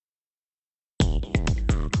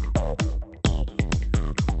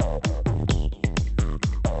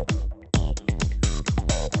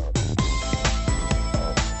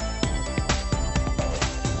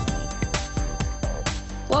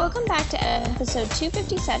to episode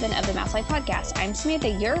 257 of the Mouse Life Podcast. I'm Samantha,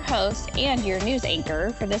 your host and your news anchor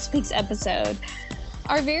for this week's episode.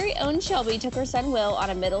 Our very own Shelby took her son Will on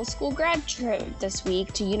a middle school grad trip this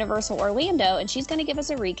week to Universal Orlando, and she's going to give us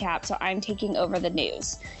a recap, so I'm taking over the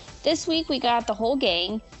news. This week we got the whole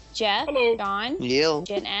gang. Jeff, hello. John, Yale.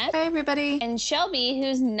 Jeanette, hi everybody, and Shelby,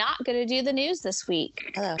 who's not going to do the news this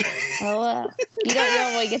week. hello. Well, you don't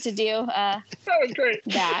normally get to do that was great.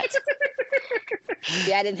 that.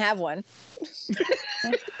 Yeah, I didn't have one.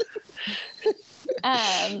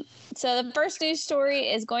 So the first news story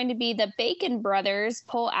is going to be the Bacon Brothers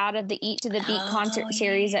pull out of the Eat to the Beat concert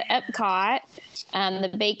series at Epcot.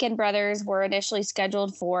 The Bacon Brothers were initially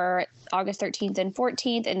scheduled for August 13th and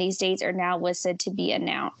 14th, and these dates are now listed to be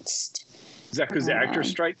announced. Is that because the actors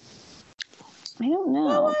strike? I don't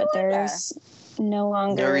know, but there's no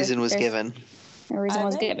longer... No reason was given. No reason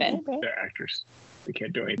was given. They're actors. They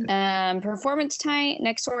can't do anything.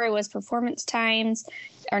 Next story was performance times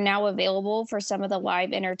are now available for some of the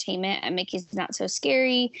live entertainment at Mickey's Not So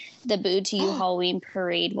Scary. The Boo to You Halloween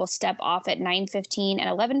Parade will step off at 9:15 and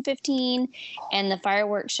 11:15, and the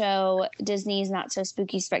fireworks show Disney's Not So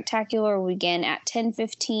Spooky Spectacular will begin at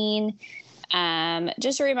 10:15.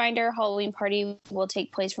 Just a reminder, Halloween party will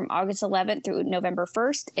take place from August 11th through November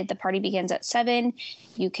 1st. If the party begins at 7,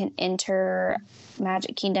 you can enter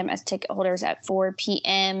Magic Kingdom as ticket holders at 4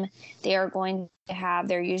 p.m. They are going to have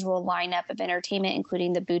their usual lineup of entertainment,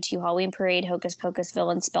 including the Boo to You Halloween Parade, Hocus Pocus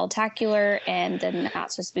Villain Spectacular, and the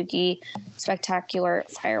Not So Spooky Spectacular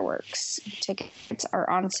fireworks. Tickets are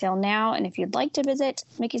on sale now, and if you'd like to visit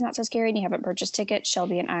Mickey's Not So Scary and you haven't purchased tickets,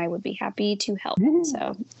 Shelby and I would be happy to help.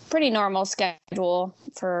 So, pretty normal schedule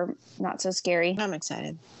for Not So Scary. I'm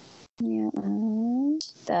excited. Yeah.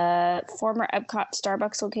 The former Epcot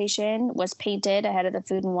Starbucks location was painted ahead of the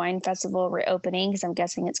Food and Wine Festival reopening because I'm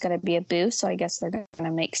guessing it's going to be a booth. So I guess they're going to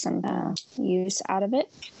make some use out of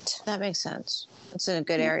it. That makes sense. It's in a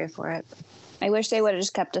good area for it. I wish they would have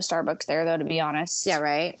just kept a Starbucks there, though, to be honest. Yeah,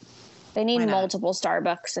 right? They need multiple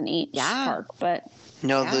Starbucks in each park, but...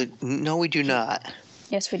 No, no, we do not.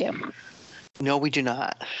 Yes, we do. No, we do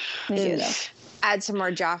not. We do, though. Add some more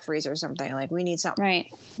Joffreys or something. Like, we need something.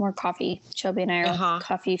 Right. More coffee. Shelby and I are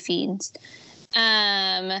coffee fiends.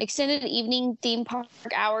 Extended evening theme park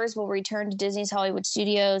hours will return to Disney's Hollywood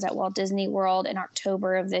Studios at Walt Disney World in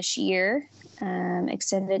October of this year.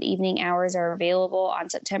 Extended evening hours are available on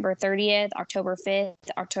September 30th, October 5th,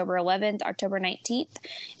 October 11th, October 19th,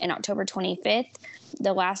 and October 25th.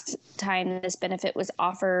 The last time this benefit was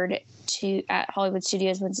offered at Hollywood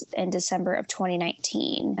Studios was in December of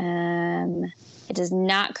 2019. It does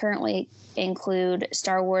not currently include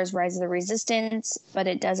Star Wars Rise of the Resistance, but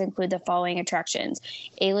it does include the following attractions: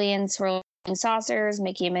 Alien Swirling Saucers,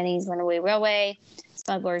 Mickey and Minnie's Runaway Railway,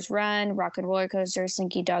 Smuggler's Run, Rock and Roller Coaster,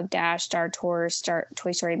 Slinky Dog Dash, Star Tours,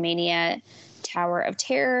 Toy Story Mania, Tower of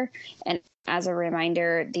Terror. And as a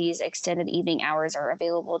reminder, these extended evening hours are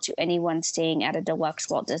available to anyone staying at a deluxe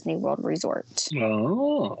Walt Disney World resort.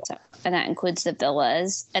 Oh. And that includes the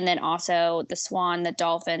villas, and then also the Swan, the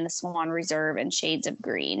Dolphin, the Swan Reserve, and Shades of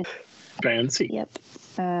Green. Fancy. Yep.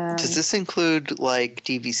 Does this include like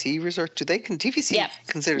DVC resort? Do they DVC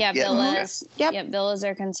consider? Yeah, villas. Yep. Yep, villas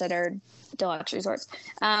are considered deluxe resorts.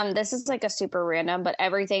 This is like a super random, but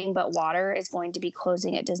everything but water is going to be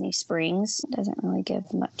closing at Disney Springs. Doesn't really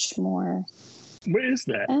give much more. What is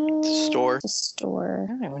that? Store. The store.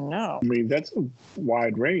 I don't even know. I mean, that's a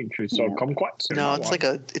wide range. It's all kumquats. No, it's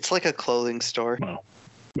like a clothing store. Wow.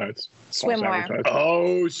 That's Swimwear.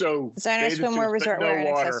 Oh, so Designer swimwear, resort wear, and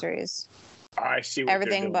water. Accessories. I see what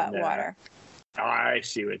Everything they're but doing water. I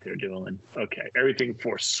see what they're doing. Okay. Everything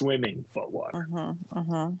for swimming but water. All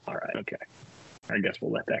right. Okay. I guess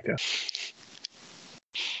we'll let that go.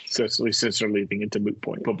 So at least since they're leaving, it's a moot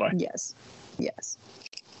point. Bye-bye. Yes.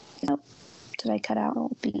 Nope. Did I cut out a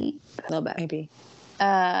beat? A little bit, maybe.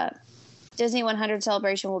 Disney 100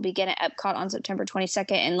 celebration will begin at Epcot on September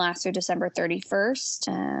 22nd and last through December 31st.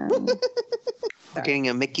 We're getting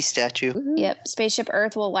a Mickey statue. Yep. Spaceship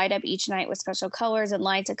Earth will light up each night with special colors and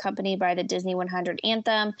lights accompanied by the Disney 100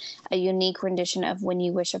 anthem, a unique rendition of When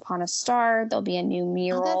You Wish Upon a Star. There'll be a new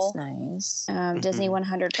mural. Oh, that's nice. Disney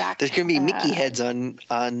 100 back. There's going to be Mickey heads on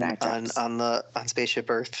Spaceship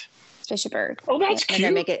Earth. Spaceship Earth. Oh, that's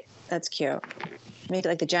cute. Make it. That's cute. Make it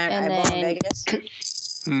like the giant eyeball in Vegas.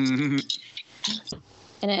 And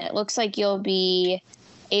it looks like you'll be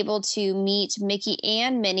able to meet Mickey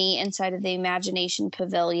and Minnie inside of the Imagination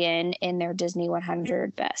Pavilion in their Disney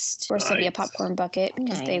 100 best. Of course, there'll be a popcorn bucket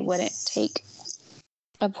because they wouldn't take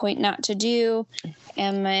a point not to do.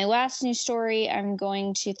 And my last news story I'm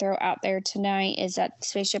going to throw out there tonight is that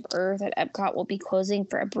Spaceship Earth at Epcot will be closing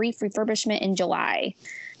for a brief refurbishment in July.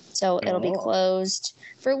 So it'll be closed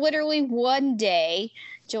for literally one day,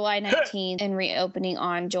 July 19th, and reopening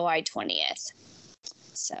on July 20th.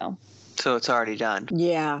 So it's already done.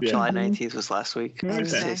 Yeah. July 19th was last week.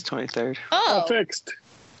 Today's 23rd. Oh, fixed.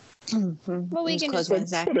 Mm-hmm. Well, we can close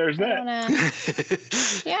just Wednesday. So there's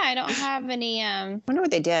that. yeah, I don't have any I wonder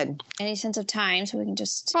what they did. any sense of time, so we can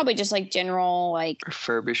just probably just like general like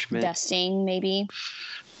Refurbishment. dusting maybe.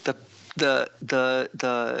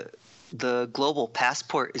 The global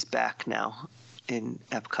passport is back now in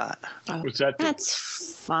Epcot. What's that? That's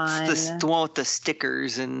fun. The one with the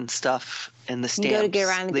stickers and stuff and the stamps. You go to get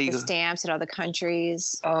around and get the stamps at all the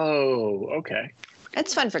countries. Oh, okay.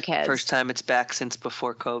 It's fun for kids. First time it's back since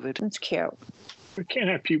before COVID. It's cute. We can't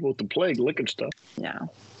have people with the plague licking stuff. No.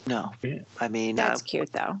 Yeah. I mean, That's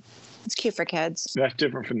cute though. It's cute for kids. That's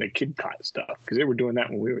different from the Kid Cot stuff because they were doing that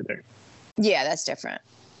when we were there. Yeah, that's different.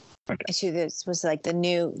 Okay. Actually, this was like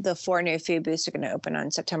the 4 new food booths are going to open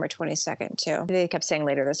on September 22nd too. They kept saying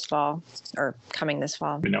later this fall or coming this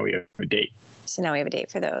fall. But now we have a date. So now we have a date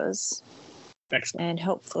for those. Excellent. And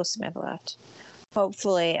hopefully Smith left.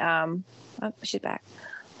 Hopefully, oh, she's back.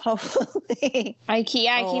 Hopefully, I keep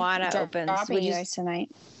Moana opens. dropping you guys tonight.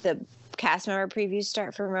 The cast member previews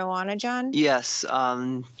start for Moana, John? yes,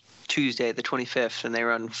 Tuesday the 25th, and they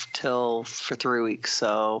run for 3 weeks.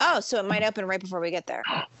 So So it might open right before we get there.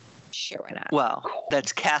 Sure, why not? well,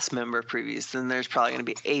 that's cast member previews. Then there's probably going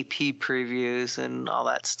to be AP previews and all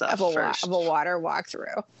that stuff Of a first. water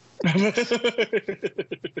walkthrough.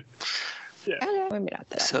 Yeah. Okay. Maybe not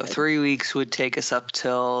that. So 3 weeks would take us up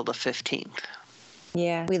till the 15th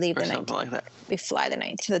Yeah, we leave or the something 19th. like that. We fly the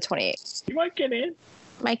 19th to the 28th. You might get in.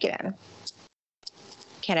 Might get in.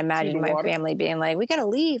 Can't imagine my water? family being like, "We gotta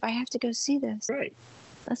leave. I have to go see this. Right.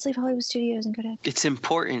 Let's leave Hollywood Studios and go to." It's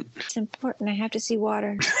important. It's important. I have to see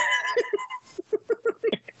water.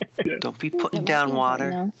 Don't be putting down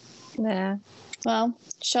water. Yeah. Well,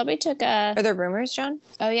 Shelby took a. Are there rumors, John?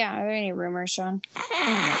 Oh yeah, are there any rumors, Sean?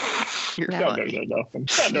 You're No. funny. Nothing.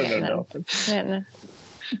 No. No.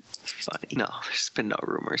 Funny. No, there's been no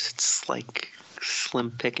rumors. It's like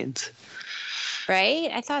slim pickings. Right?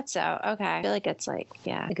 I thought so. Okay. I feel like it's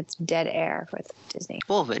it's dead air with Disney.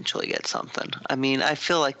 We'll eventually get something. I mean, I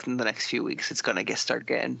feel like in the next few weeks it's going to start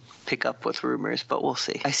getting pick up with rumors, but we'll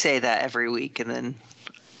see. I say that every week, and then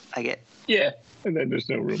I get And then there's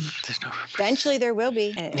no room. there's no rumors. Eventually there will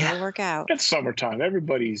be, and it will work out. It's summertime.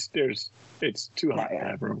 It's too hot to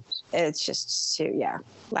have rooms. It's just too,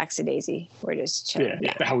 lackadaisy. We're just chilling.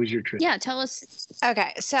 Yeah. How was your trip? Yeah, tell us.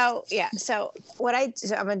 Okay, so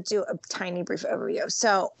I'm gonna do a tiny brief overview.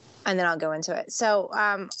 So, and then I'll go into it. So,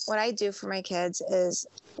 what I do for my kids is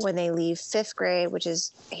when they leave 5th grade, which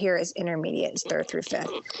is here is intermediate, it's 3rd through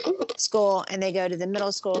 5th school, and they go to the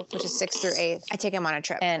middle school, which is 6th through 8th. I take them on a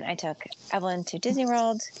trip, and I took Evelyn to Disney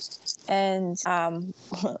World, and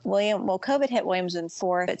COVID hit Williams in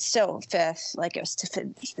 4th, but still 5th. Like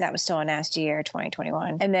that was still a nasty year,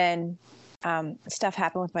 2021, and then. Stuff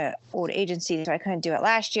happened with my old agency, so I couldn't do it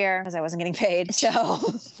last year because I wasn't getting paid. So,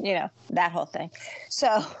 that whole thing.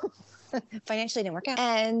 So financially didn't work out.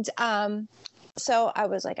 And so I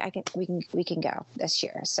was like, we can go this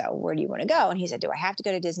year. So where do you want to go? And he said, do I have to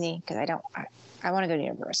go to Disney? Because I want to go to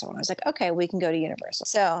Universal. And I was like, okay, we can go to Universal.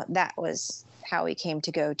 So that was how we came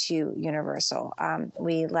to go to Universal.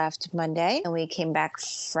 We left Monday and we came back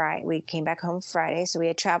Friday. We came back home Friday. So we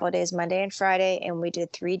had travel days Monday and Friday, and we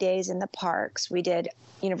did 3 days in the parks. We did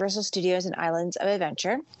Universal Studios and Islands of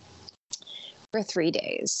Adventure for 3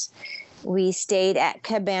 days. We stayed at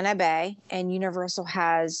Cabana Bay, and Universal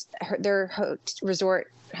has their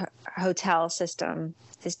resort hotel system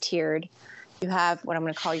is tiered. You have what I'm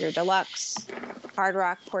going to call your deluxe, Hard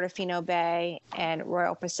Rock, Portofino Bay, and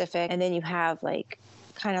Royal Pacific. And then you have I'm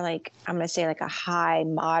going to say like a high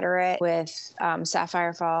moderate with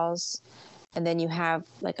Sapphire Falls. And then you have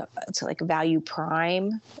it's like Value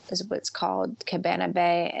Prime is what it's called, Cabana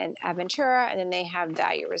Bay and Aventura. And then they have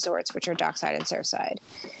Value Resorts, which are Dockside and Surfside.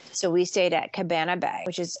 So we stayed at Cabana Bay,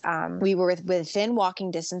 which is, we were within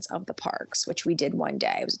walking distance of the parks, which we did one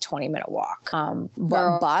day. It was a 20-minute walk.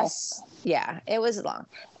 Bus. Yeah, it was long.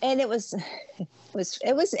 And it was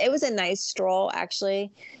a nice stroll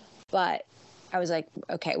actually, but I was like,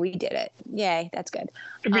 okay, we did it. Yay. That's good.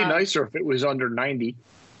 It'd be nicer if it was under 90.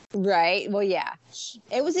 Right. Well, yeah.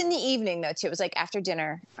 It was in the evening though too. It was like after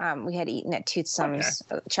dinner. We had eaten at Toothsome's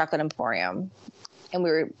Chocolate Emporium. And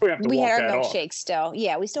we had our milkshakes still.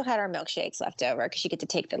 Yeah, we still had our milkshakes left over because you get to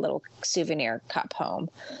take the little souvenir cup home.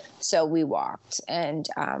 So we walked, and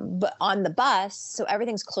but on the bus, so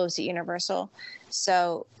everything's closed at Universal.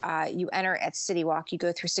 So you enter at City Walk, you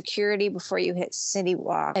go through security before you hit City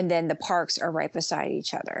Walk, and then the parks are right beside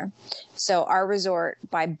each other. So our resort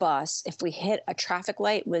by bus, if we hit a traffic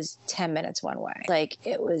light, was 10 minutes one way. Like,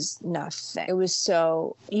 it was nothing. It was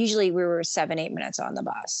so, usually we were 7-8 minutes on the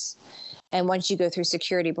bus. And once you go through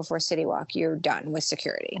security before City Walk, you're done with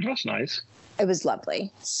security. That's nice. It was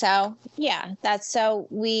lovely. So, yeah, so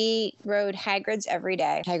we rode Hagrid's every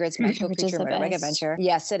day. Hagrid's Magical Creature Motorbike Adventure.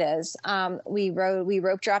 Yes, it is. We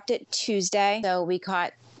rope dropped it Tuesday. So we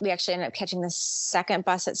actually ended up catching the second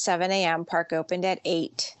bus at 7 a.m. Park opened at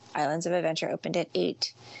 8. Islands of Adventure opened at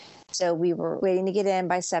 8. So we were waiting to get in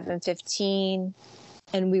by 7:15.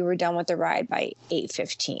 And we were done with the ride by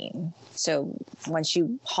 8:15. So once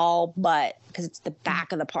you haul butt, because it's the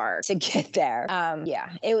back of the park to get there.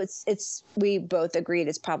 We both agreed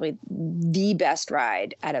it's probably the best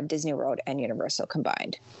ride out of Disney World and Universal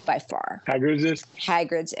combined by far.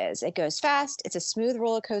 Hagrid's is. It goes fast. It's a smooth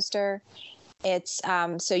roller coaster. It's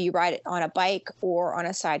so you ride it on a bike or on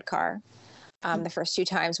a sidecar. The first 2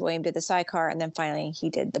 times William did the sidecar, and then finally he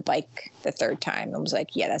did the bike the third time and was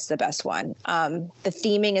like, yeah, that's the best one. The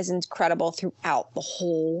theming is incredible throughout the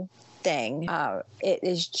whole thing. It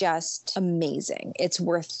is just amazing. It's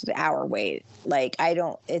worth the hour wait.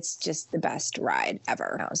 It's just the best ride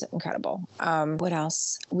ever. That was incredible. What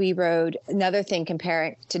else? We rode another thing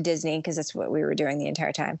comparing to Disney, because that's what we were doing the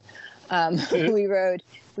entire time.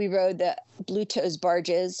 We rode the Blue Toes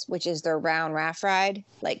barges, which is their round raft ride,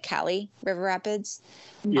 like Cali River Rapids,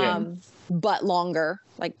 but longer,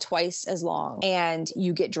 like twice as long. And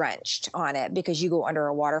you get drenched on it because you go under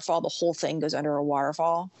a waterfall. The whole thing goes under a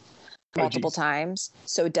waterfall multiple times.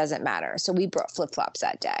 So it doesn't matter. So we brought flip-flops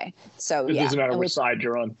that day. So it doesn't matter which side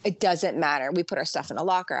you're on. It doesn't matter. We put our stuff in a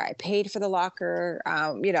locker. I paid for the locker.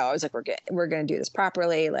 I was like, we're going to do this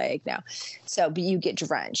properly. Like, no. So, but you get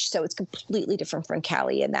drenched. So it's completely different from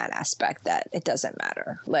Cali in that aspect, that it doesn't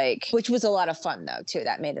matter. Like, which was a lot of fun though, too.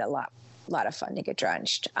 That made it a lot of fun to get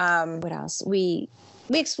drenched. What else? We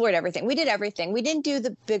explored everything. We did everything. We didn't do the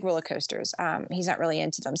big roller coasters. He's not really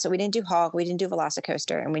into them. So we didn't do Hulk. We didn't do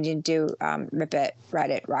Velocicoaster. And we didn't do Rip It, Ride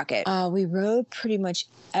It, Rock It. We rode pretty much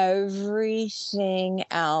everything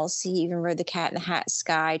else. He even rode the Cat in the Hat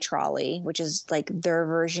Sky Trolley, which is like their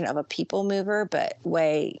version of a people mover, but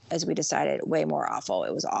as we decided, way more awful.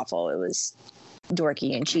 It was awful. It was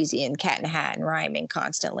dorky and cheesy and cat in a hat and rhyming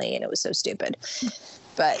constantly. And it was so stupid.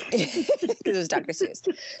 But it was Dr. Seuss.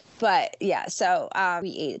 But yeah, so we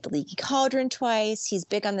ate at the Leaky Cauldron twice. He's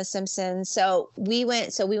big on The Simpsons. So we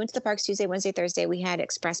went to the parks Tuesday, Wednesday, Thursday. We had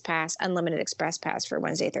unlimited express pass for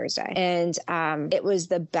Wednesday, Thursday. And it was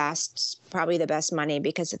probably the best money,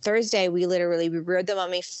 because Thursday we rode the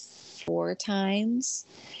Mummy 4 times.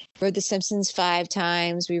 Rode The Simpsons 5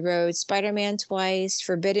 times. We rode Spider-Man twice,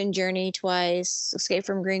 Forbidden Journey twice, Escape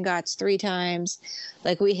from Gringotts 3 times.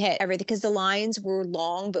 Like, we hit everything because the lines were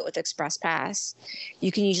long, but with Express Pass,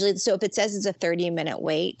 you can usually, so if it says it's a 30-minute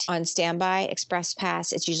wait on standby, Express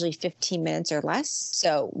Pass, it's usually 15 minutes or less.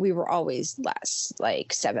 So we were always less,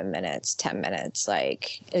 like 7 minutes, 10 minutes.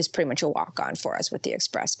 Like, it was pretty much a walk-on for us with the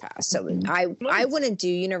Express Pass. So I wouldn't do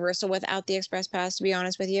Universal without the Express Pass, to be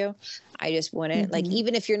honest with you. I just wouldn't. Like,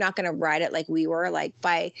 even if you're not going to ride it like we were, like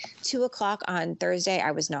by 2:00 on Thursday,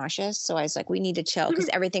 I was nauseous. So I was like, we need to chill, because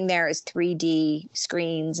everything there is 3D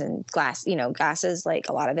screens and glasses, like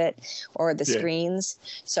a lot of it, or the screens.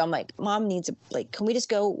 So I'm like, Mom needs can we just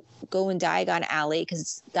go in Diagon Alley?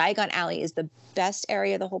 Because Diagon Alley is the best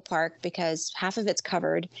area of the whole park, because half of it's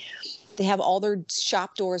covered. They have all their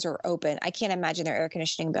shop doors are open. I can't imagine their air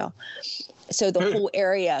conditioning bill. So the whole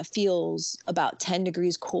area feels about 10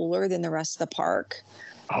 degrees cooler than the rest of the park,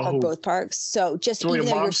 of both parks. So even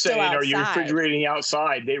though you're still outside, are you refrigerating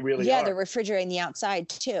outside? They really are. Yeah, they're refrigerating the outside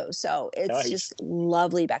too. So it's just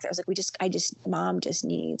lovely back there. I was like, Mom just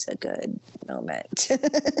needs a good moment.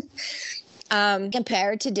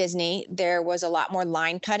 Compared to Disney, there was a lot more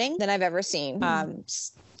line cutting than I've ever seen.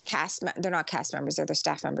 They're not cast members, they're their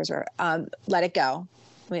staff members. Let It Go.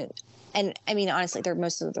 I mean, honestly,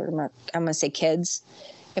 most of them are, I'm going to say kids,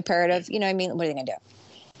 comparative. You know what I mean? What are they going to do?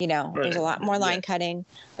 There's a lot more line cutting.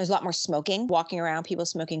 There's a lot more smoking, walking around, people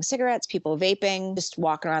smoking cigarettes, people vaping, just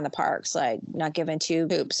walking around the parks, like not giving 2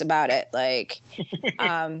 hoops about it. Like,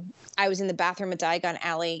 I was in the bathroom at Diagon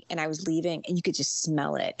Alley and I was leaving and you could just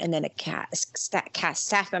smell it. And then a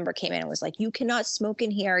staff member came in and was like, you cannot smoke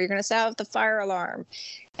in here. You're going to set off the fire alarm.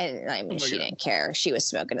 And she didn't care. She was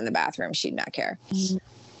smoking in the bathroom. She did not care.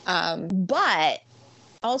 But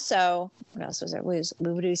Also, what else was there?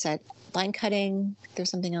 What we said? Line cutting. There's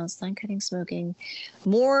something else. Line cutting, smoking.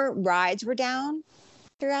 More rides were down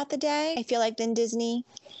throughout the day, I feel like, than Disney.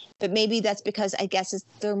 But maybe that's because I guess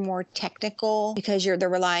they're more technical because they're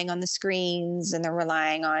relying on the screens and they're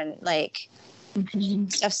relying on like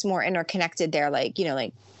stuff's more interconnected there. Like, you know,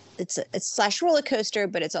 like it's slash roller coaster,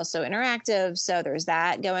 but it's also interactive. So there's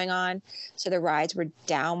that going on. So the rides were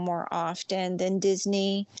down more often than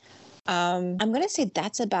Disney. I'm going to say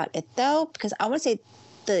that's about it though, because I want to say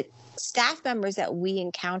the staff members that we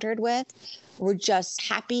encountered with were just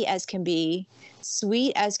happy as can be,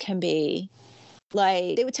 sweet as can be.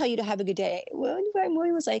 Like they would tell you to have a good day. Well,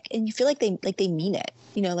 William was like, and you feel like they mean it,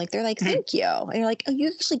 you know, like they're like, thank you. And you're like, oh, you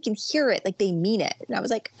actually can hear it. Like they mean it. And I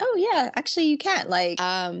was like, oh yeah, actually you can. Like,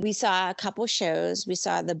 we saw a couple shows. We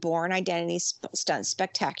saw the Bourne Identity Stunt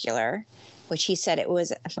Spectacular, which he said it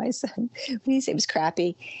was, my son, when he said it was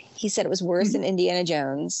crappy, he said it was worse than Indiana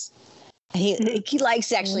Jones. And he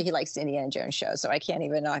likes Indiana Jones show, so I can't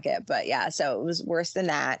even knock it. But yeah, so it was worse than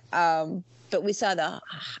that. But we saw the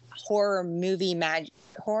horror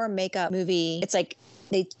makeup movie. It's like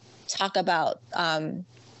they talk about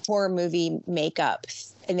horror movie makeup,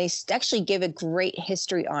 and they actually give a great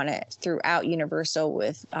history on it throughout Universal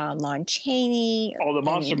with Lon Chaney. All the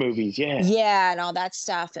monster movies, yeah. Yeah, and all that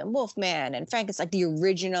stuff, and Wolfman and Frank. It's like the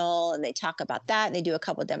original, and they talk about that, and they do a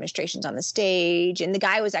couple of demonstrations on the stage. And the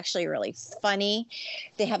guy was actually really funny.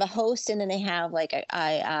 They have a host, and then they have like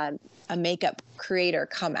a makeup creator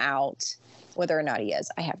come out. Whether or not he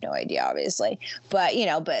is, I have no idea, obviously. But, you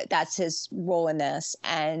know, that's his role in this.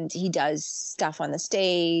 And he does stuff on the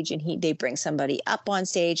stage, and they bring somebody up on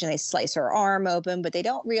stage and they slice her arm open, but they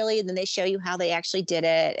don't really. And then they show you how they actually did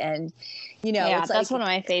it. And, you know, yeah, it's that's like, one of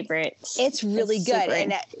my favorites. It's really good.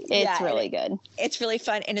 And it's really good. It's really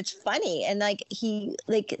fun. And it's funny. And like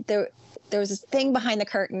there was this thing behind the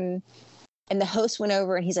curtain. And the host went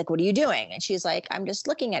over and he's like, what are you doing? And she's like, I'm just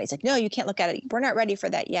looking at it. He's like, no, you can't look at it. We're not ready for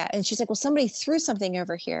that yet. And she's like, well, somebody threw something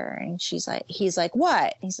over here. And he's like,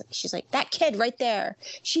 what? She's like, that kid right there.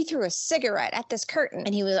 She threw a cigarette at this curtain.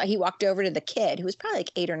 And he walked over to the kid who was probably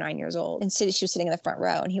like 8 or 9 years old. And she was sitting in the front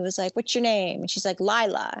row. And he was like, what's your name? And she's like,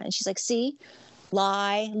 Lila. And she's like, see?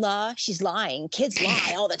 She's lying. Kids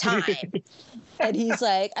lie all the time. And he's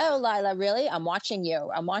like, oh, Lila, really? I'm watching you.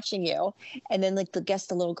 And then like the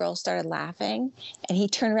little girl started laughing, and he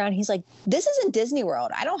turned around. He's like, this isn't Disney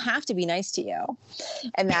World. I don't have to be nice to you.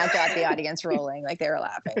 And that got the audience rolling. Like they were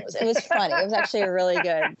laughing. It was funny. It was actually a really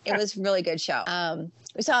good show.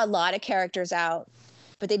 We saw a lot of characters out,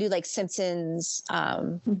 but they do like Simpsons.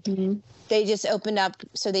 They just opened up.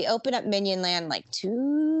 So they opened up Minion Land like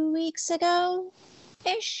 2 weeks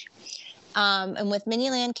ago-ish. And with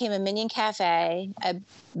Minion Land came a Minion Cafe, a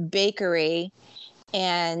bakery,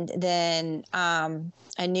 and then a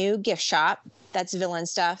new gift shop. That's villain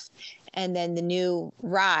stuff. And then the new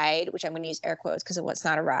ride, which I'm going to use air quotes because it's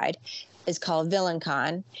not a ride, is called Villain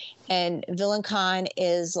Con. And Villain Con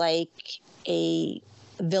is like a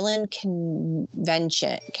villain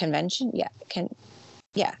convention.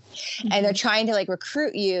 Yeah. And they're trying to like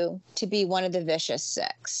recruit you to be one of the Vicious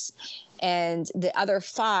Six. And the other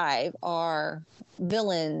 5 are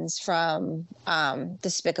villains from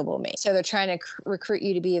Despicable Me. So they're trying to recruit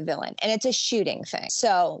you to be a villain. And it's a shooting thing.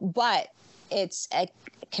 So, but I'm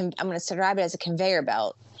going to describe it as a conveyor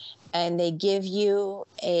belt. And they give you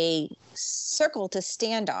a circle to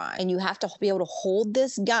stand on. And you have to be able to hold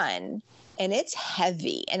this gun. And it's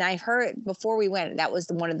heavy. And I heard before we went, that was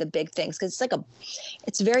one of the big things. Because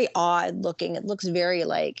it's very odd looking. It looks very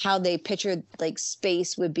like how they pictured like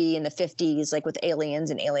space would be in the 50s, like with aliens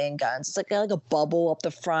and alien guns. It's like a bubble up the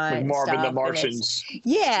front. Like Marvin the Martian's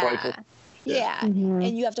rifle. Yeah.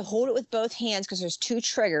 And you have to hold it with both hands because there's 2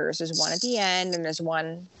 triggers. There's one at the end and there's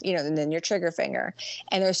one, and then your trigger finger.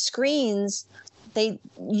 And there's screens.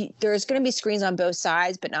 There's going to be screens on both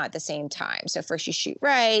sides, but not at the same time. So first you shoot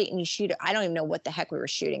right and you shoot. I don't even know what the heck we were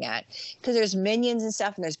shooting at because there's minions and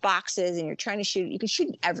stuff and there's boxes and you're trying to shoot. You can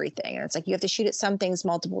shoot everything. And it's like you have to shoot at some things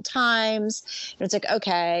multiple times. And it's like,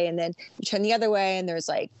 okay. And then you turn the other way and there's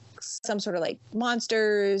like some sort of like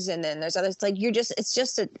monsters. And then there's others. Like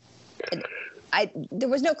there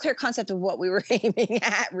was no clear concept of what we were aiming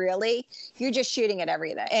at, really. You're just shooting at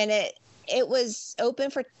everything. And it was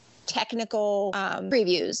open for technical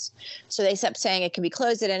previews. So they kept saying it could be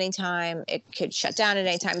closed at any time. It could shut down at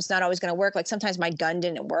any time. It's not always going to work. Like sometimes my gun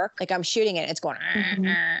didn't work. Like I'm shooting it, and it's going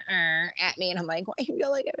at me, and I'm like, why are you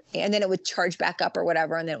yelling at me? And then it would charge back up or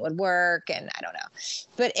whatever, and then it would work. And I don't know,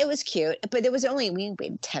 but it was cute. But it was only, we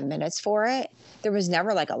waited 10 minutes for it. There was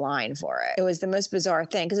never like a line for it. It was the most bizarre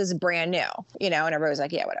thing because it's brand new, and everybody was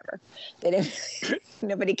like, yeah, whatever. They didn't.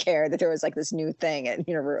 Nobody cared that there was like this new thing at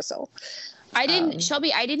Universal. I didn't,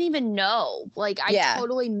 Shelby, I didn't even know. Like, I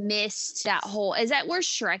totally missed that whole, is that where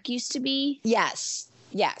Shrek used to be? Yes.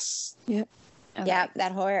 Yep. Okay. Yeah,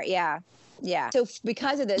 that whole area. Yeah. So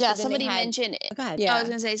because of this. Yeah, somebody mentioned it. Oh, go ahead. Yeah. I was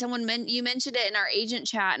going to say, you mentioned it in our agent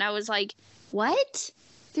chat, and I was like, what?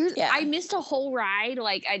 I missed a whole ride.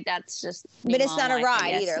 Like, that's just. But it's not a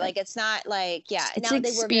ride either. Like, it's not like, It's an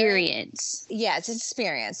experience. It's an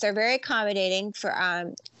experience. They're very accommodating for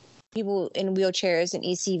people in wheelchairs and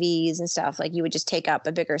ECVs and stuff. Like, you would just take up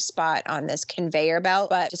a bigger spot on this conveyor belt,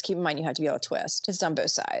 but just keep in mind you have to be able to twist. It's on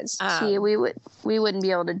both sides. See, we wouldn't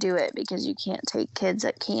be able to do it because you can't take kids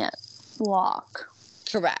that can't walk.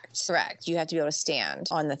 Correct. You have to be able to stand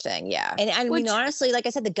on the thing. Yeah. And I mean, honestly, like I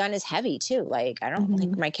said, the gun is heavy too. Like, I don't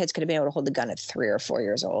think my kids could have been able to hold the gun at 3 or 4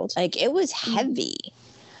 years old. Like, it was heavy.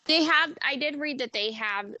 I did read that they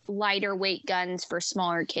have lighter weight guns for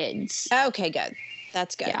smaller kids. Okay, good.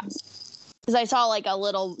 That's good. Yeah. Because I saw like a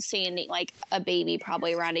little Sandy, like a baby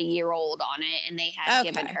probably around a year old on it, and they had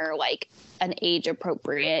given her like an age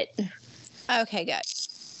appropriate. Okay, good.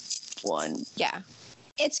 One. Yeah.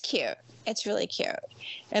 It's cute. It's really cute.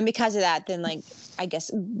 And because of that, then like, I guess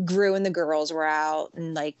Gru and the girls were out,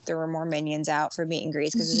 and like there were more minions out for meet and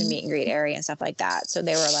greets because there's a meet and greet area and stuff like that. So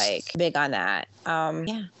they were like big on that.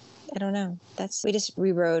 Yeah. I don't know.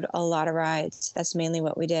 We rode a lot of rides. That's mainly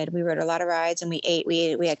what we did. We rode a lot of rides, and we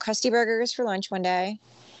had Krusty Burgers for lunch one day.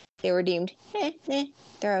 They were deemed,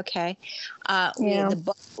 they're okay.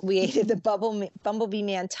 We ate at the Bumblebee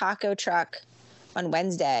Man taco truck on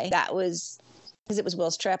Wednesday. That was because it was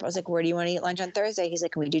Will's trip. I was like, where do you want to eat lunch on Thursday? He's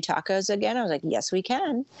like, can we do tacos again? I was like, yes, we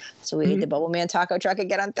can. So we ate the Bubble Man taco truck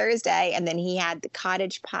again on Thursday. And then he had the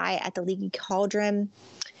cottage pie at the Leaky Cauldron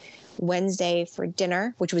Wednesday for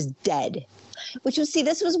dinner, which was dead.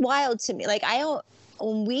 This was wild to me. Like,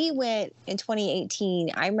 when we went in 2018,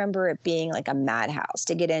 I remember it being like a madhouse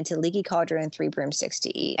to get into Leaky Cauldron and 3 Broomsticks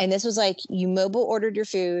to eat. And this was like, you mobile ordered your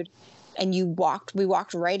food, and we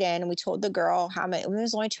walked right in, and we told the girl how many,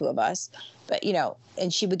 there's only 2 of us, but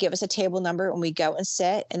and she would give us a table number, and we go and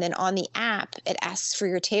sit. And then on the app, it asks for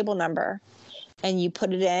your table number, and you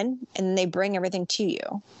put it in, and then they bring everything to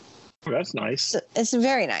you. Oh, that's nice. So it's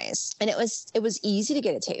very nice. And it was easy to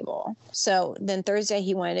get a table. So then Thursday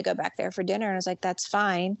he wanted to go back there for dinner, and I was like, that's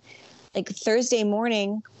fine. Like Thursday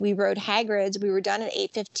morning, we rode Hagrid's. We were done at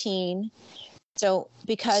 8:15. So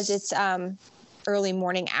because it's early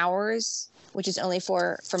morning hours, which is only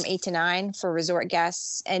from 8 to 9 for resort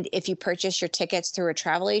guests. And if you purchase your tickets through a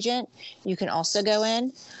travel agent, you can also go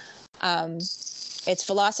in. It's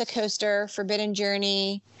Velocicoaster, Forbidden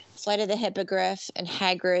Journey, Flight of the Hippogriff, and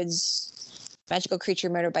Hagrid's Magical Creature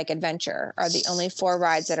Motorbike Adventure are the only 4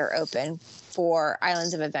 rides that are open for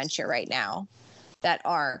Islands of Adventure right now.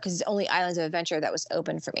 Because it's only Islands of Adventure that was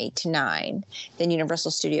open from 8 to 9. Then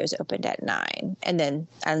Universal Studios opened at 9. And then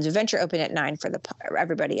Islands of Adventure opened at 9 for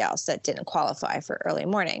everybody else that didn't qualify for early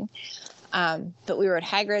morning. But we were at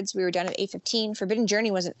Hagrid's. We were done at 8:15. Forbidden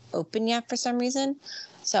Journey wasn't open yet for some reason.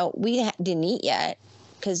 So we didn't eat yet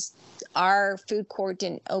because our food court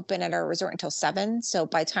didn't open at our resort until 7. So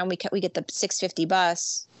by the time we get the 6:50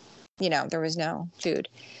 bus, there was no food.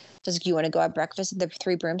 I was like, you want to go have breakfast at the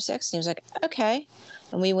 3 Broomsticks? And he was like, okay.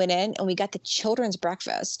 And we went in, and we got the children's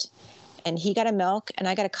breakfast. And he got a milk, and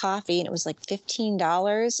I got a coffee, and it was like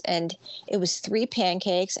 $15. And it was 3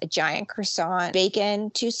 pancakes, a giant croissant,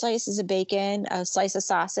 bacon, 2 slices of bacon, a slice of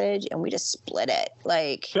sausage, and we just split it.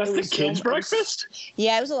 Like, that's the kids' breakfast?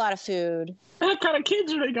 Yeah, it was a lot of food. What kind of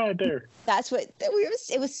kids are they got there? That's what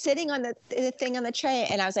it was sitting on the thing on the tray,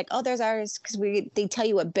 and I was like, "Oh, there's ours," because they tell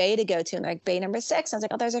you what bay to go to, and like bay number 6. I was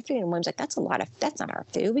like, "Oh, there's our food," and William's like, "That's not our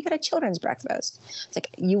food. We got a children's breakfast." It's like,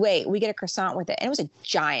 you wait, we get a croissant with it, and it was a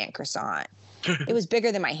giant croissant. It was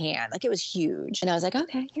bigger than my hand, like it was huge, and I was like,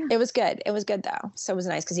 "Okay, yeah." It was good. It was good though, so it was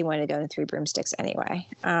nice because he wanted to go to 3 Broomsticks anyway.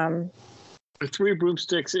 The 3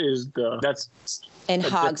 Broomsticks that's in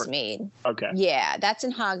Hogsmeade. Okay. Yeah, that's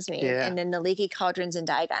in Hogsmeade, and then the Leaky Cauldron's in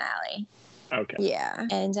Diagon Alley. Okay. Yeah,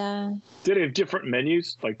 and do they have different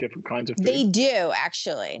menus, like different kinds of food? They do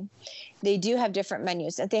actually. They do have different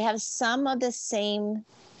menus. They have some of the same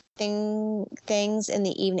things in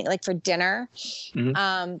the evening, like for dinner.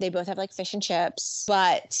 They both have like fish and chips,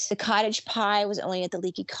 but the cottage pie was only at the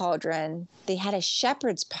Leaky Cauldron. They had a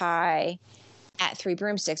shepherd's pie at Three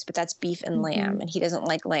Broomsticks, but that's beef and lamb, and he doesn't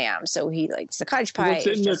like lamb, so he likes the cottage pie. What's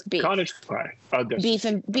in just the beef. cottage pie?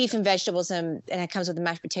 Beef and vegetables, and it comes with the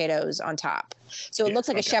mashed potatoes on top. So it looks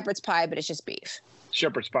like a shepherd's pie, but it's just beef.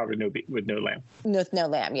 Shepherd's pie with no lamb. With no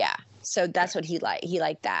lamb, yeah. So that's what he liked. He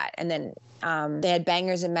liked that, and then they had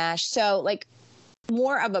bangers and mash. So like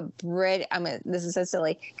more of a Brit. I mean, this is so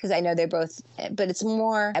silly because I know they're both, but it's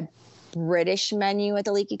more a British menu at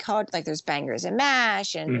the Leaky Cauldron. Like there's bangers and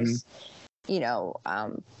mash, and there's,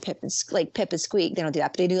 Pip and Squeak. They don't do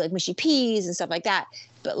that, but they do like mushy peas and stuff like that.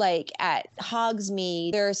 But like at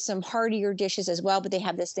Hogsmeade, there's some heartier dishes as well. But they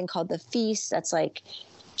have this thing called the Feast. That's like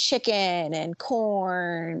chicken and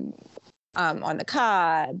corn on the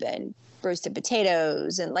cob and roasted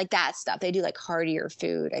potatoes and like that stuff. They do like heartier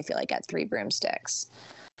food, I feel like, at Three Broomsticks.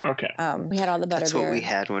 Okay. We had all the butterbeer. That's what we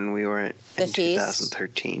had when we were in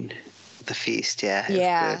 2013. The Feast, yeah.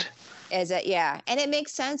 Yeah. Good. Is it? Yeah. And it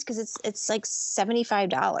makes sense because it's like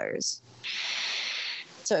 $75.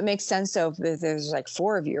 So it makes sense. So if there's like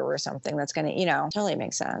 4 of you or something, that's going to, totally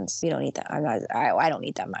makes sense. You don't eat that. I don't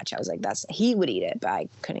eat that much. I was like, he would eat it, but I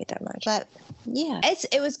couldn't eat that much. But yeah,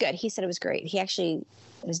 it was good. He said it was great. He actually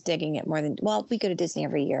was digging it more than, we go to Disney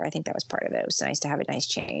every year. I think that was part of it. It was nice to have a nice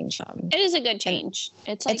change. It is a good change.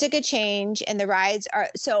 It's a good change. And the rides are,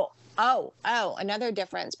 so, another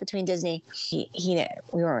difference between Disney. We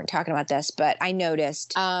weren't talking about this, but I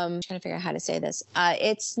noticed, trying to figure out how to say this.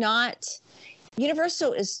 It's not,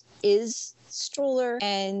 Universal is stroller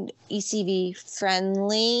and ECV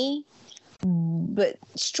friendly, but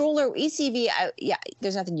stroller ECV,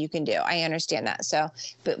 there's nothing you can do. I understand that. So,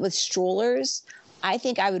 but with strollers, I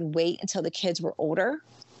think I would wait until the kids were older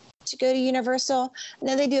to go to Universal. And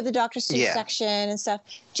then they do have the Dr. Seuss section and stuff,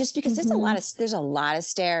 just because there's a lot of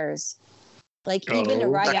stairs. Like even to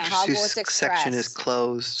ride at Hogwarts Express. Section is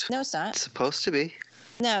closed. No, it's not. It's supposed to be.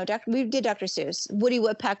 No, we did Dr. Seuss. Woody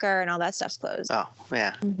Woodpecker and all that stuff's closed. Oh,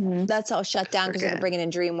 yeah. That's all shut down because they're bringing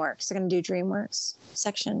in DreamWorks. They're going to do DreamWorks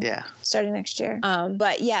section starting next year.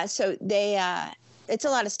 But yeah, so they it's a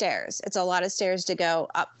lot of stairs. It's a lot of stairs to go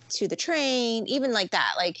up to the train, even like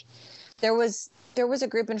that. Like there was a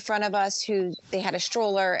group in front of us who they had a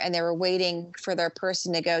stroller and they were waiting for their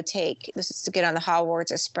person to go to get on the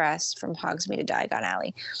Hogwarts Express from Hogsmeade to Diagon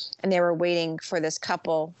Alley. And they were waiting for this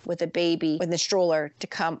couple with a baby in the stroller to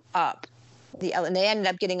come up. And they ended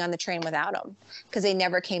up getting on the train without them because they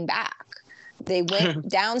never came back. They went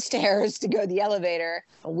downstairs to go the elevator.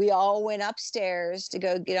 We all went upstairs to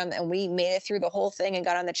go get on, and we made it through the whole thing and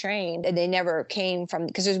got on the train. And they never came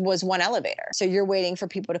because there was one elevator. So you're waiting for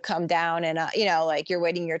people to come down and, like you're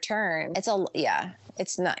waiting your turn. It's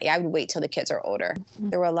not, I would wait till the kids are older.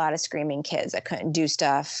 There were a lot of screaming kids that couldn't do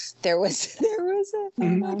stuff. There was oh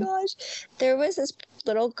my gosh, there was this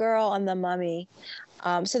little girl on the Mummy.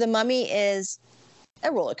 So the Mummy is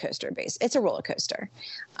a roller coaster base. It's a roller coaster.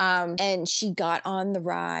 And she got on the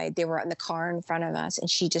ride. They were in the car in front of us and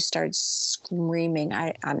she just started screaming.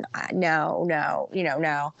 No.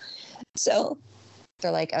 So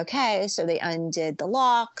they're like, okay. So they undid the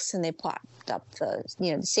locks and they popped up the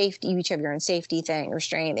safety, each of your own safety thing,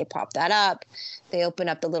 restraint. They popped that up. They open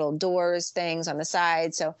up the little doors things on the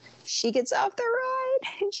side. So she gets off the ride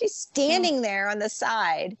and she's standing there on the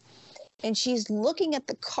side and she's looking at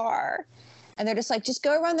the car. And they're just like, just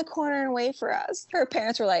go around the corner and wait for us. Her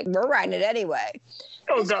parents were like, we're riding it anyway.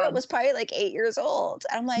 This girl was probably like 8 years old.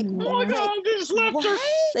 And I'm like, oh my God, they just left her.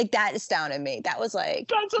 Like that astounded me. That was like,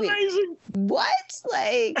 that's amazing. What?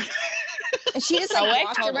 Like, and she just like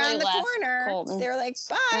walked around the corner. Colton. They were like,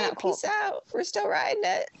 bye, peace out. We're still riding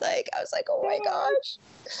it. Like, I was like, oh my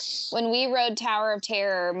gosh. When we rode Tower of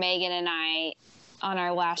Terror, Megan and I, on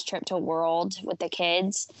our last trip to World with the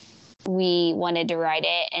kids, we wanted to ride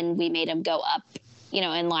it and we made them go up,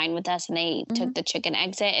 in line with us, and they took the chicken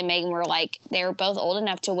exit, and Megan were like, they were both old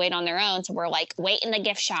enough to wait on their own. So we're like, wait in the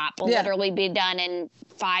gift shop. We'll literally be done in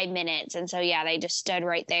 5 minutes. And so, they just stood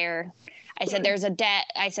right there. I said, there's a debt.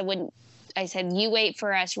 I said, you wait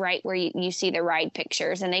for us right where you see the ride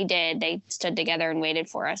pictures. And they did. They stood together and waited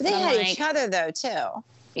for us. They had each other though, too.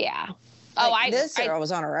 Yeah. This girl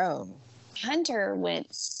was on her own. Hunter went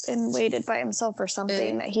and waited by himself or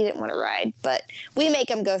something that he didn't want to ride, but we make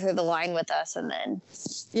him go through the line with us, and then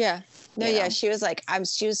she was like,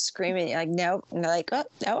 she was screaming like, no, and they're like, oh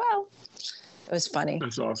well. It was funny.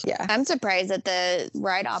 That's awesome. Yeah, I'm surprised that the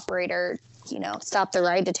ride operator stopped the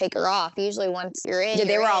ride to take her off. Usually once you're in,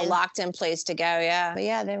 they were all locked in place to go. Yeah,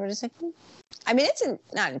 but they were just like, I mean, it's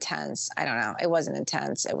not intense. I don't know. It wasn't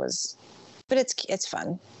intense. But it's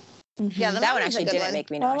fun. Mm-hmm. Yeah, that one actually didn't make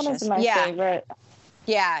me nauseous. That one is my favorite.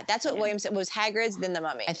 Yeah, that's what Williams said. Was Hagrid's, then The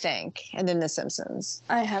Mummy, I think, and then The Simpsons.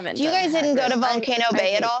 I haven't. You guys didn't go to Volcano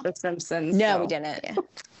Bay at all? The Simpsons. No, so. we didn't. Yeah.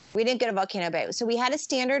 We didn't go to Volcano Bay. So we had a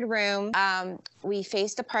standard room. We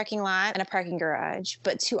faced a parking lot and a parking garage.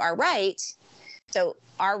 But to our right, so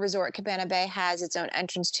our resort, Cabana Bay, has its own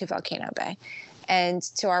entrance to Volcano Bay. And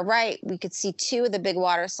to our right, we could see 2 of the big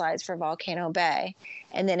water slides for Volcano Bay.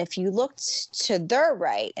 And then if you looked to their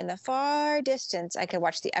right, in the far distance, I could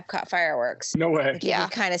watch the Epcot fireworks. No way. You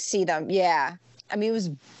could kind of see them. Yeah. I mean, it was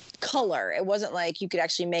color. It wasn't like you could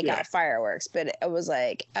actually make out fireworks, but it was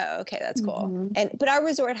like, oh, okay, that's cool. Mm-hmm. But our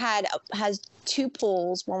resort has 2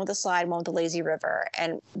 pools, one with a slide, one with a lazy river.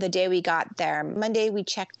 And the day we got there, Monday, we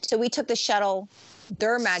checked. So we took the shuttle,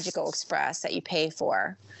 their Magical Express that you pay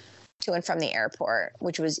for, to and from the airport,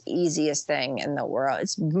 which was easiest thing in the world.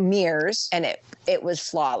 It's Mears, and it was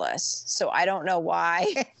flawless. So I don't know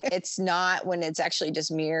why it's not when it's actually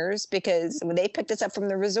just Mears, because when they picked us up from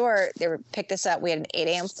the resort, picked us up. We had an 8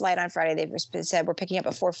 a.m. flight on Friday. They said we're picking up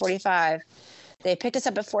at 4:45. They picked us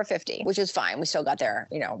up at 4:50, which was fine. We still got there,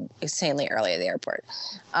 insanely early at the airport.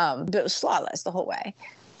 But it was flawless the whole way.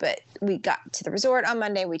 But we got to the resort on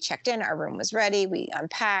Monday. We checked in. Our room was ready. We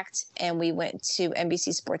unpacked, and we went to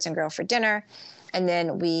NBC Sports and Grill for dinner. And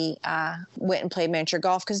then we went and played miniature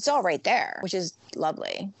golf because it's all right there, which is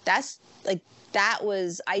lovely. I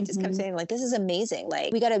just kept saying, like, this is amazing.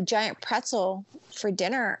 Like, we got a giant pretzel for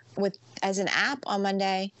dinner as an app on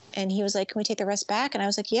Monday. And he was like, can we take the rest back? And I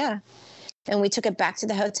was like, yeah. And we took it back to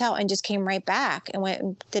the hotel and just came right back and went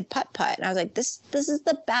and did putt-putt. And I was like, this is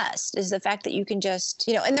the best, is the fact that you can just,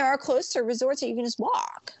 and there are closer resorts that you can just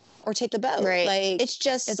walk or take the boat. Right. Like,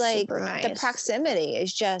 it's like nice. The proximity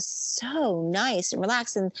is just so nice and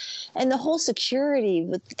relaxed. And the whole security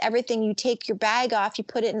with everything, you take your bag off, you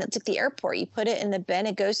put it in, it's like the airport, you put it in the bin,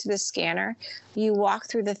 it goes through the scanner, you walk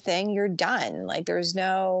through the thing, you're done. Like, there's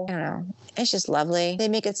no, I don't know. It's just lovely. They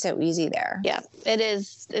make it so easy there. Yeah, it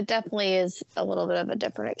is. It definitely is a little bit of a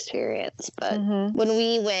different experience. But when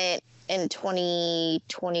we went in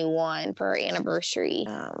 2021 for our anniversary,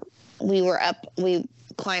 we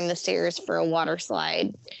climbed the stairs for a water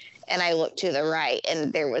slide, and I looked to the right,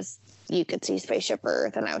 and you could see Spaceship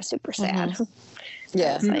Earth, and I was super sad.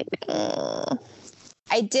 Yeah. I was like,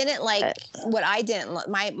 I didn't like what I didn't.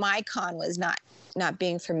 My con was not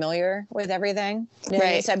being familiar with everything.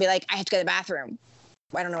 Right. So I'd be like, I have to go to the bathroom.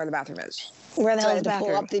 I don't know where the bathroom is. Where the hell is the bathroom?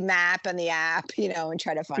 Pull up the map and the app, and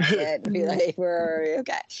try to find it and be like, where are you?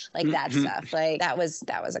 Okay. Like that stuff. Like that was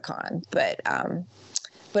a con. But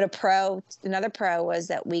another pro was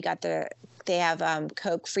that they have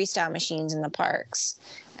Coke freestyle machines in the parks,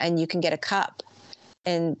 and you can get a cup.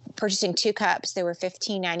 And purchasing 2 cups, they were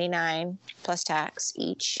 $15.99 plus tax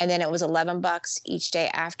each. And then it was $11 each day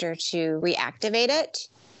after to reactivate it.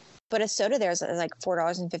 But a soda there is like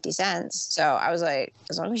 $4.50. So I was like,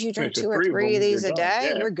 as long as you drink 2 or 3 of these a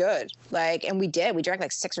day, you're good. Like, and we did. We drank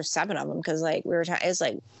like 6 or 7 of them because like we were it was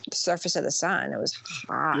like the surface of the sun. It was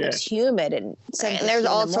hot. Yeah. It was humid, and there's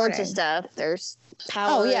all sorts of stuff. There's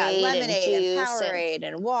Powerade, lemonade and Powerade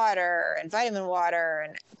and water and vitamin water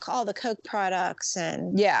and all the Coke products,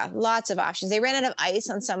 and lots of options. They ran out of ice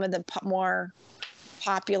on some of the more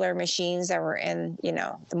popular machines that were in,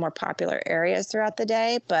 the more popular areas throughout the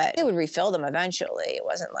day, but they would refill them eventually. It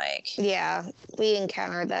wasn't like... Yeah, we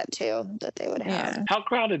encountered that too, that they would have. Yeah. How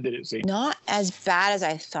crowded did it seem? Not as bad as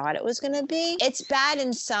I thought it was going to be. It's bad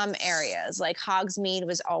in some areas. Like Hogsmeade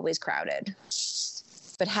was always crowded.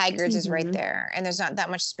 But Hagrid's is right there, and there's not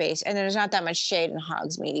that much space, and there's not that much shade in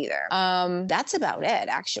Hogsmeade either. That's about it,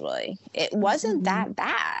 actually. It wasn't that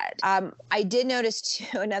bad. I did notice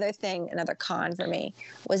too, another con for me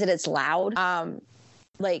was that it's loud.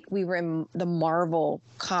 Like we were in the Marvel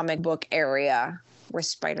comic book area where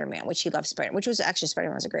Spider-Man, which he loved Spider-Man, which was actually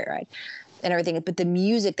Spider-Man was a great ride and everything. But the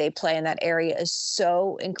music they play in that area is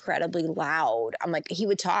so incredibly loud. I'm like, he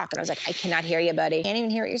would talk, and I was like, I cannot hear you, buddy. Can't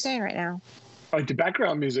even hear what you're saying right now. Oh, the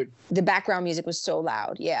background music. The background music was so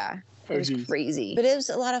loud. Yeah. It was crazy. But it was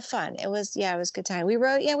a lot of fun. It was a good time. We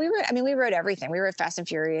rode everything. We rode Fast and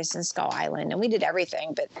Furious and Skull Island, and we did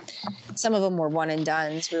everything, but some of them were one and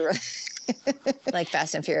dones. We were like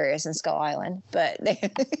Fast and Furious and Skull Island, but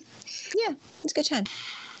it's a good time.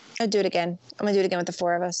 I'll do it again. I'm going to do it again with the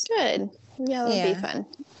 4 of us. Good. Yeah, that would be fun.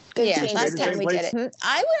 Last time we did it.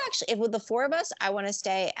 I would actually, if with the 4 of us, I want to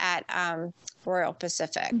stay at Royal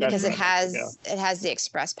Pacific because it has the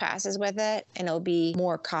express passes with it, and it'll be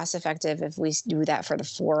more cost effective if we do that for the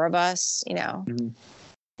 4 of us.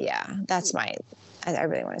 Yeah, that's my I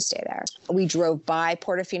really want to stay there. We drove by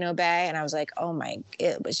Portofino Bay, and I was like,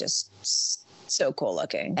 it was just so cool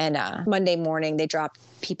looking. And Monday morning, they dropped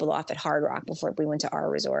people off at Hard Rock before we went to our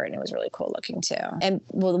resort, and it was really cool looking too. And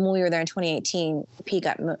well, when we were there in 2018, Pete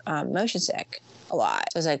got motion sick a lot.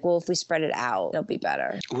 So I was like, well, if we spread it out, it'll be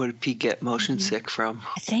better. What did Pete get motion sick from?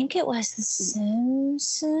 I think it was The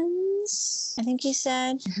Simpsons. I think he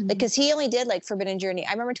said because he only did like Forbidden Journey.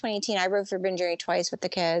 I remember 2018. I rode Forbidden Journey twice with the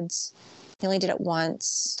kids. He only did it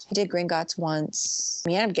once. He did Gringotts once.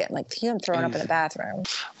 He ended up getting throwing up in the bathroom.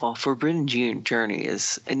 Well, Forbidden Journey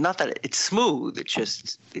is, and not that it's smooth. It's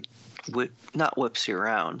just not whips you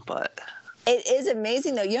around, but it is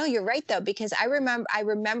amazing though. You're right though, because I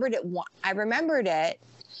remembered it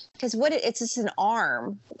because it's just an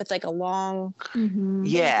arm with like a long and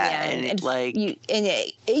it like you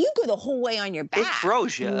go the whole way on your back. It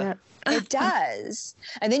throws you. Yeah. It does.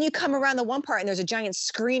 And then you come around the one part and there's a giant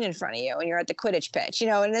screen in front of you and you're at the Quidditch pitch,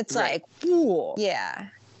 and it's like, ooh. Yeah.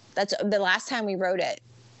 That's the last time we rode it.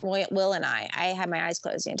 Will and I had my eyes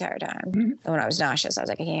closed the entire time. And when I was nauseous, I was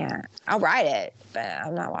like, I can't. I'll ride it, but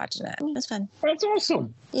I'm not watching it. It's fun. That's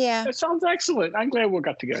awesome. Yeah. That sounds excellent. I'm glad we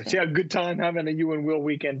got together. So you had a good time having a you and Will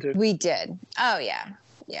weekend too. We did. Oh, yeah.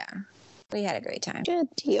 Yeah. We had a great time. Good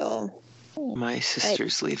deal. My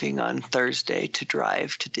sister's leaving on Thursday to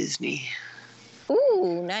drive to Disney.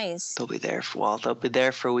 Ooh, nice. They'll be there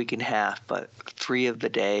for a week and a half, but 3 of the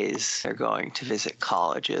days they're going to visit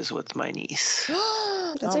colleges with my niece.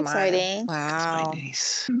 That's exciting. Wow. My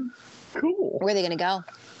niece. Cool. Where are they going to go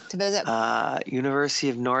to visit? University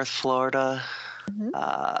of North Florida,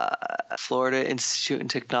 Florida Institute of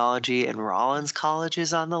Technology, and Rollins College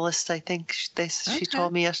is on the list, I think. She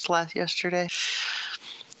told me yesterday.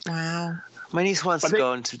 Wow. My niece wants to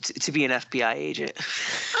go to be an FBI agent.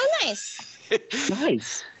 Oh, nice.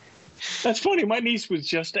 Nice. That's funny. My niece was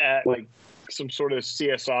just at like some sort of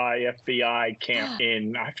CSI FBI camp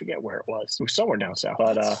in, I forget where it was. It was somewhere down south.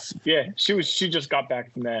 But she just got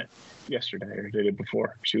back from that yesterday or the day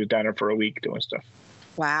before. She was down there for a week doing stuff.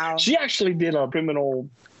 Wow. She actually did a criminal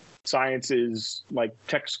sciences like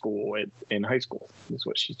tech school in high school. Is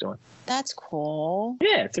what she's doing. That's cool.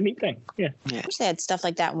 Yeah, it's a neat thing. Yeah. I wish they had stuff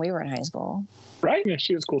like that when we were in high school. Right? Yeah,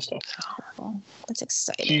 she was cool stuff. That's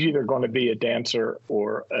exciting. She's either going to be a dancer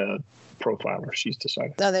or a profiler. She's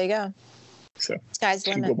decided. Oh, there you go. So sky's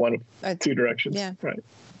the limit. Go one of 2 directions. Yeah. Right.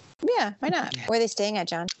 Yeah, why not? Where are they staying at,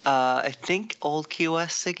 John? I think Old Key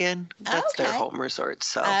West again. That's their home resort.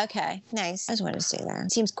 So okay, nice. I just wanted to stay there.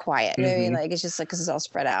 It seems quiet. I mean, like it's just like because it's all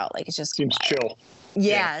spread out. Like it's just seems quiet. chill.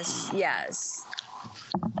 Yes. Yes.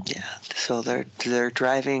 Yeah. So they're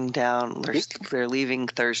driving down. They're leaving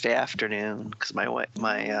Thursday afternoon because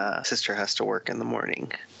my sister has to work in the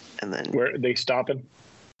morning, and then where are they stopping?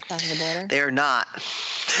 South of the border. They're not.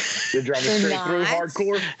 They're driving straight through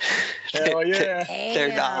hardcore. Hell yeah.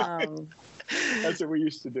 They're not. That's what we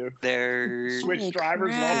used to do. They're switch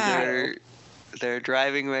drivers and all that. They're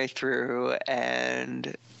driving right through,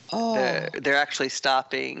 and they're actually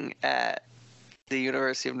stopping at the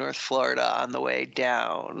University of North Florida on the way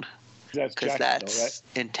down. Because that's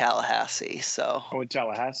in Tallahassee. So. Oh, in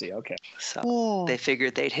Tallahassee. Okay. So they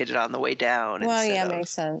figured they'd hit it on the way down. Well, yeah, makes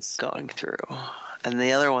sense. Going through. And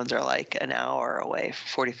the other ones are like an hour away,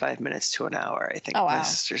 45 minutes to an hour, I think my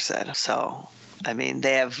sister said. So, I mean,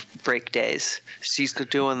 they have break days. She's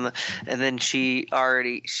doing and then she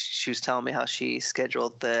was telling me how she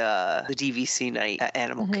scheduled the DVC night at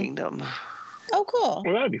Animal Kingdom. Oh, cool.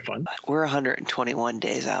 Well, that'd be fun. We're 121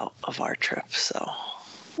 days out of our trip, so.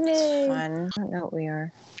 It's fun. I don't know what we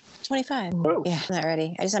are. 25. Oh. Yeah, I'm not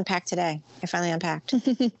ready. I just unpacked today. I finally unpacked.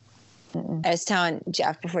 I was telling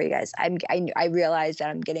Jeff before you guys, I realized that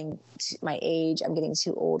I'm getting my age. I'm getting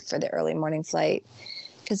too old for the early morning flight.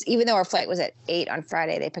 Because even though our flight was at 8 on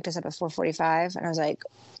Friday, they picked us up at 4:45. And I was like,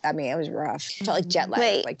 it was rough. I felt like jet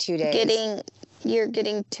lag for like 2 days. You're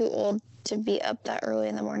getting too old to be up that early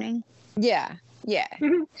in the morning? Yeah. Yeah.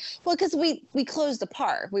 Well, because we closed the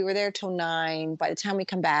park. We were there till 9. By the time we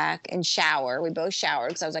come back and shower, we both showered.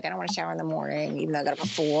 Because I was like, I don't want to shower in the morning, even though I got up at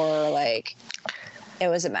 4. Like, it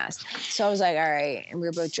was a mess. So I was like, all right. And we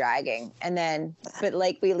were both dragging. And then, but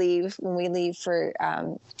like when we leave for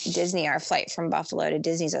Disney, our flight from Buffalo to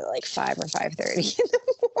Disney's at like 5 or 5:30 in the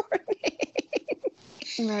morning.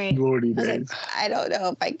 Right. Lordy days. Like, I don't know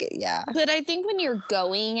if I could, But I think when you're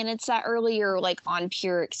going and it's that early, you're like on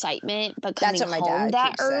pure excitement. But coming that's what my home dad that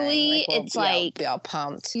keeps early, saying. it's like be all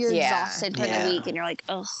pumped. You're exhausted for the week and you're like,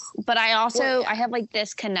 ugh. But I also, I have like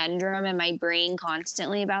this conundrum in my brain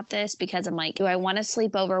constantly about this because I'm like, do I want to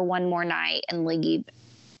sleep over one more night and leave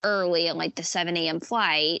early on like the 7 a.m.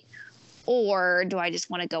 flight? Or do I just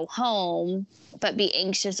want to go home but be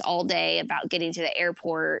anxious all day about getting to the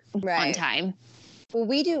airport on time? Well,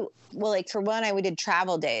 like for one, we did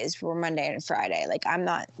travel days for Monday and Friday. Like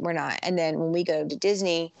we're not. And then when we go to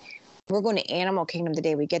Disney, we're going to Animal Kingdom the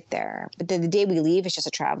day we get there. But then the day we leave, it's just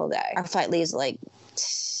a travel day. Our flight leaves like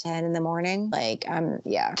 10 in the morning. Like, 10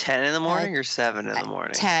 in the morning or 7 in the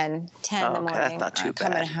morning? 10 in the morning. That's not too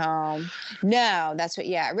bad. Coming home. No, that's what,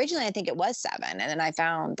 originally I think it was 7. And then I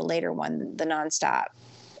found the later one, the nonstop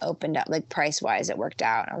opened up, like price-wise, it worked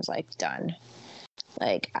out. I was like, done.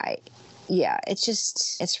 Like,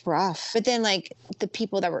 it's rough. But then like the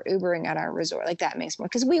people that were Ubering at our resort, like that makes more,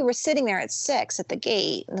 because we were sitting there at 6 at the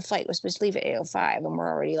gate and the flight was supposed to leave at 8:05 and we're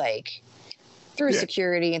already like through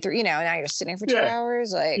security and through, now you're sitting for 2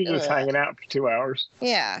 hours. Like you're just hanging out for 2 hours.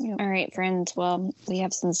 Yeah. All right, friends. Well, we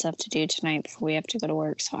have some stuff to do tonight before we have to go to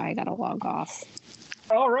work, so I gotta log off.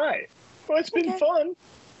 All right. Well, it's been fun.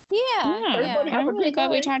 Yeah. I'm really glad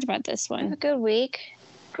we talked about this one. Have a good week.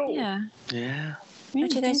 Cool. Yeah.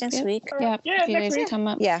 What you guys next week? Yeah. If you guys come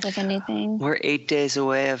up with anything. We're 8 days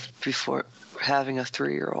away before having a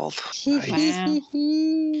 3-year-old.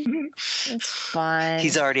 It's fun.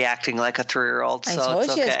 He's already acting like a 3-year-old, so I told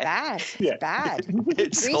it's you okay. it's bad. It's bad.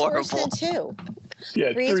 It's 3's horrible. worse than 2.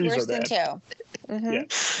 Yeah, 3's worse are than bad. 2. Mm-hmm. Yeah.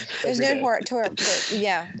 There's no horror.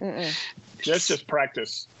 That's just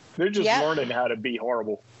practice. They're just learning how to be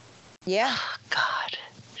horrible. Yeah. God.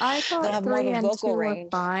 I thought 3 and 2 were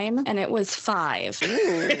fine, and it was 5.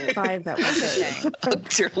 5 that was it. Oh,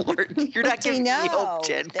 dear Lord. You're not giving me hope,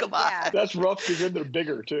 Jen. Come on. That's rough because then they're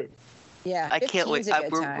bigger, too. Yeah. I can't wait.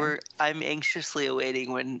 I'm anxiously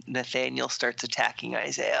awaiting when Nathaniel starts attacking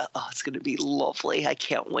Isaiah. Oh, it's going to be lovely. I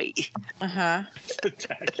can't wait. Willie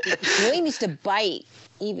needs to bite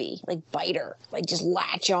Evie, like bite her, like just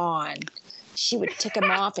latch on. She would tick him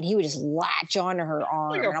off and he would just latch onto her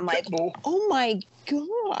arm. And I'm like, oh my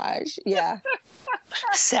gosh. Yeah.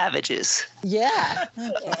 Savages. Yeah.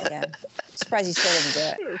 Okay, yeah. Surprised he still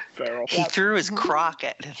didn't do it. He threw his crock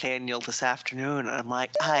at Nathaniel this afternoon. And I'm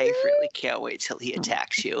like, I really can't wait till he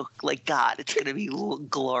attacks you. Like, God, it's going to be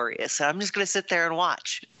glorious. And I'm just going to sit there and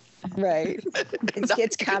watch. Right.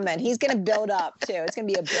 It's coming. He's going to build up, too. It's going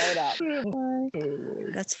to be a build up.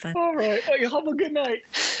 That's fun. All right. Well, you have a good night.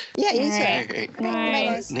 Yeah, you too.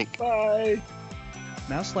 Bye. Bye.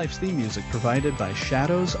 Mouselife's theme music provided by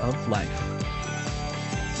Shadows of Life.